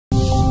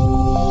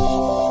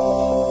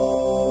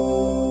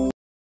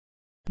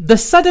The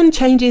sudden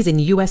changes in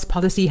US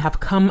policy have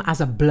come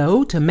as a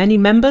blow to many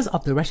members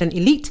of the Russian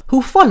elite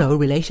who follow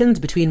relations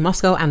between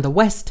Moscow and the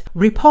West,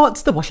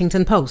 reports the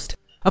Washington Post.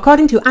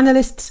 According to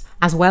analysts,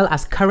 as well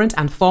as current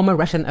and former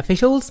Russian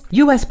officials,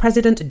 US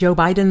President Joe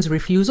Biden's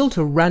refusal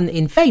to run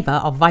in favor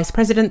of Vice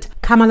President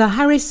Kamala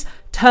Harris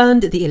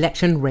turned the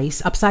election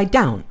race upside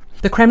down.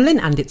 The Kremlin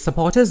and its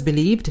supporters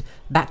believed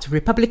that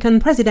Republican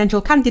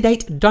presidential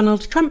candidate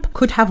Donald Trump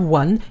could have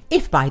won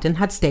if Biden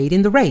had stayed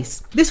in the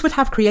race. This would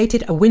have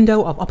created a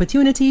window of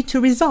opportunity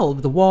to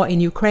resolve the war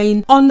in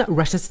Ukraine on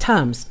Russia's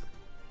terms.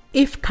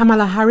 If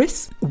Kamala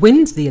Harris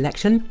wins the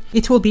election,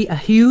 it will be a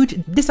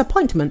huge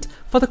disappointment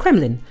for the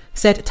Kremlin,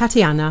 said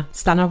Tatiana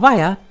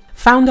Stanovaya,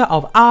 founder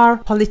of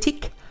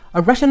R.Politik,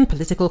 a Russian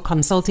political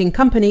consulting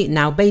company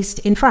now based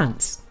in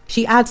France.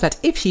 She adds that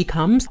if she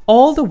comes,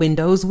 all the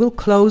windows will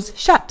close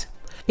shut.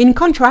 In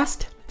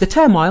contrast, the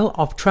turmoil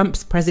of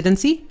Trump's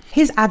presidency,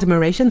 his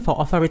admiration for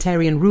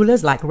authoritarian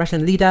rulers like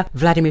Russian leader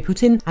Vladimir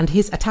Putin, and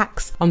his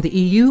attacks on the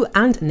EU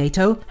and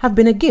NATO have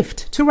been a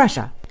gift to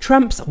Russia.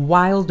 Trump's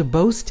wild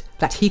boast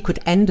that he could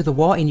end the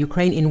war in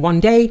Ukraine in one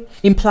day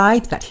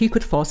implied that he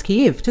could force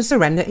Kyiv to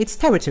surrender its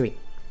territory.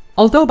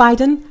 Although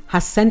Biden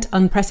has sent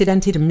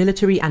unprecedented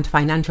military and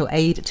financial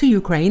aid to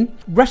Ukraine,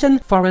 Russian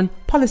foreign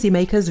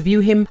policymakers view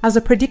him as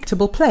a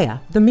predictable player,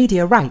 the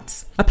media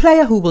writes. A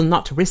player who will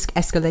not risk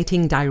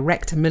escalating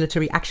direct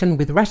military action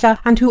with Russia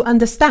and who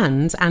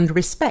understands and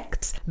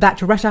respects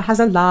that Russia has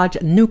a large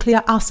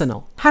nuclear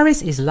arsenal.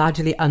 Harris is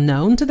largely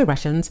unknown to the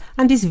Russians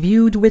and is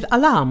viewed with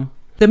alarm.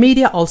 The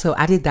media also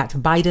added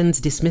that Biden's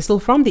dismissal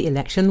from the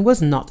election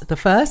was not the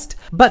first,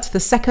 but the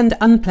second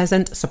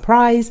unpleasant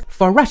surprise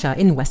for Russia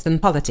in Western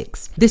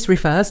politics. This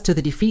refers to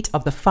the defeat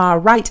of the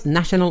far-right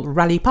National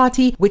Rally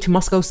Party, which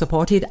Moscow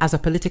supported as a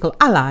political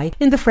ally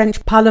in the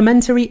French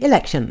parliamentary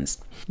elections.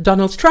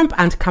 Donald Trump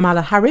and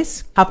Kamala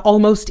Harris have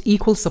almost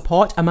equal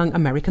support among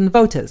American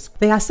voters.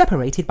 They are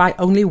separated by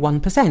only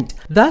 1%.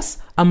 Thus,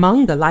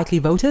 among the likely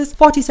voters,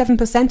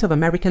 47% of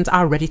Americans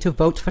are ready to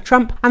vote for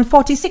Trump and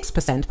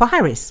 46% for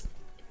Harris.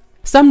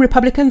 Some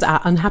Republicans are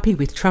unhappy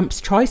with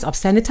Trump's choice of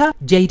Senator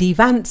J.D.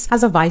 Vance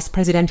as a vice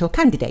presidential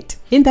candidate.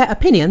 In their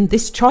opinion,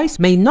 this choice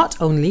may not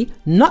only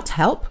not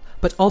help,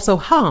 but also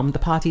harm the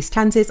party's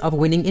chances of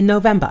winning in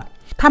November.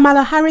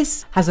 Kamala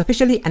Harris has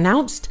officially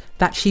announced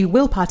that she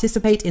will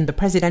participate in the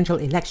presidential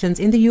elections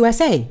in the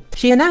USA.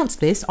 She announced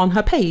this on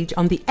her page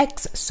on the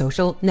X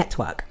social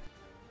network.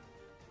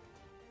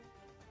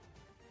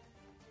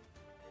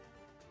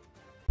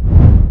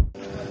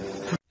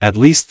 At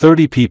least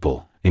 30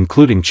 people,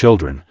 including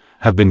children,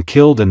 have been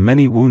killed and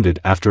many wounded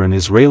after an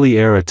Israeli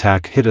air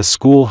attack hit a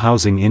school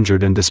housing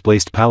injured and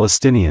displaced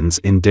Palestinians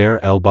in Deir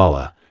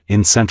el-Balah,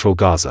 in central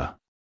Gaza.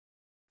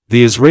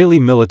 The Israeli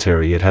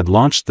military had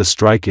launched the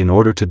strike in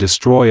order to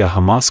destroy a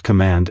Hamas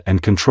command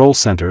and control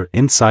center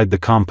inside the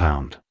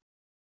compound.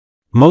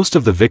 Most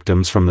of the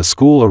victims from the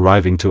school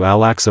arriving to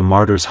Al-Aqsa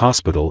Martyrs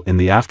Hospital in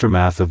the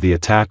aftermath of the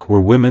attack were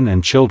women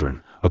and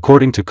children,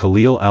 according to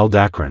Khalil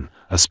al-Dakran,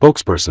 a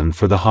spokesperson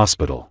for the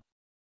hospital.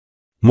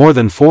 More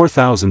than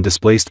 4,000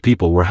 displaced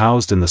people were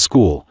housed in the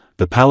school,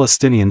 the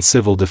Palestinian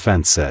Civil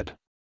Defense said.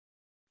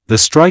 The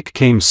strike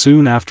came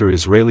soon after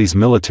Israel's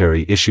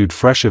military issued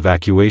fresh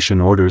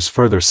evacuation orders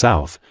further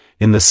south,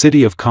 in the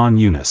city of Khan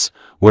Yunis,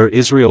 where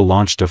Israel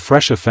launched a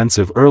fresh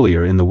offensive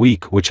earlier in the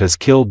week which has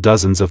killed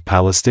dozens of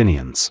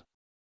Palestinians.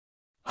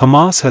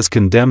 Hamas has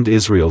condemned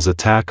Israel's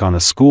attack on a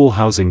school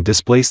housing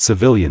displaced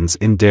civilians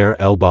in Deir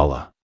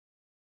el-Balah.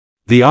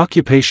 The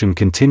occupation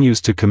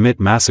continues to commit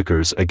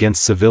massacres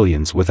against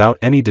civilians without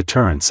any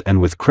deterrence and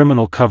with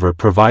criminal cover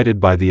provided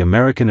by the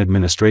American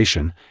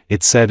administration,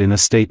 it said in a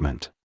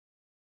statement.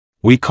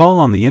 We call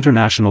on the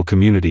international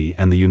community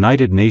and the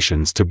United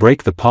Nations to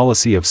break the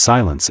policy of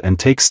silence and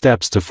take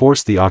steps to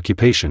force the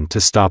occupation to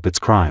stop its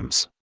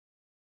crimes.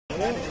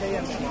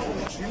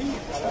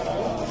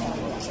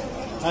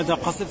 هذا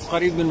قصف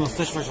قريب من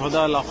مستشفى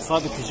شهداء الأقصى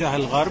باتجاه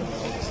الغرب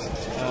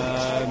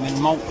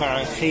من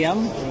موقع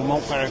خيم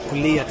وموقع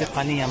كلية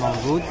تقنية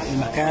موجود.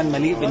 المكان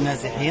مليء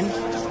بالنازحين.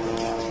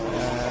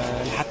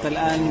 حتى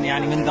الآن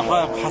يعني من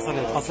دقائق حصل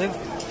القصف.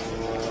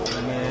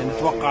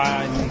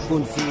 نتوقع أن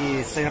يكون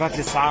في سيارات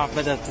الإسعاف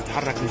بدأت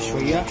تتحرك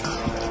شوية.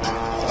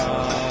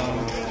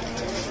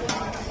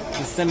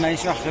 نستنى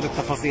إيش آخر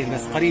التفاصيل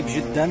بس قريب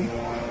جدا.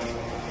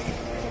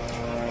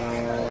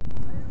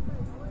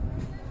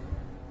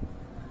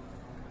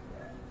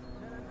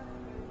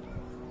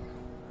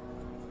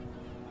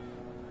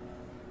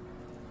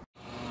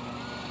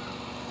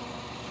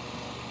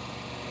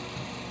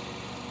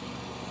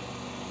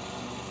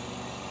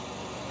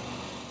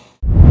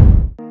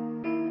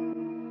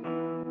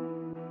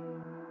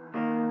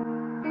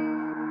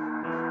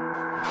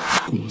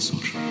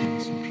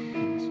 Голосуешь.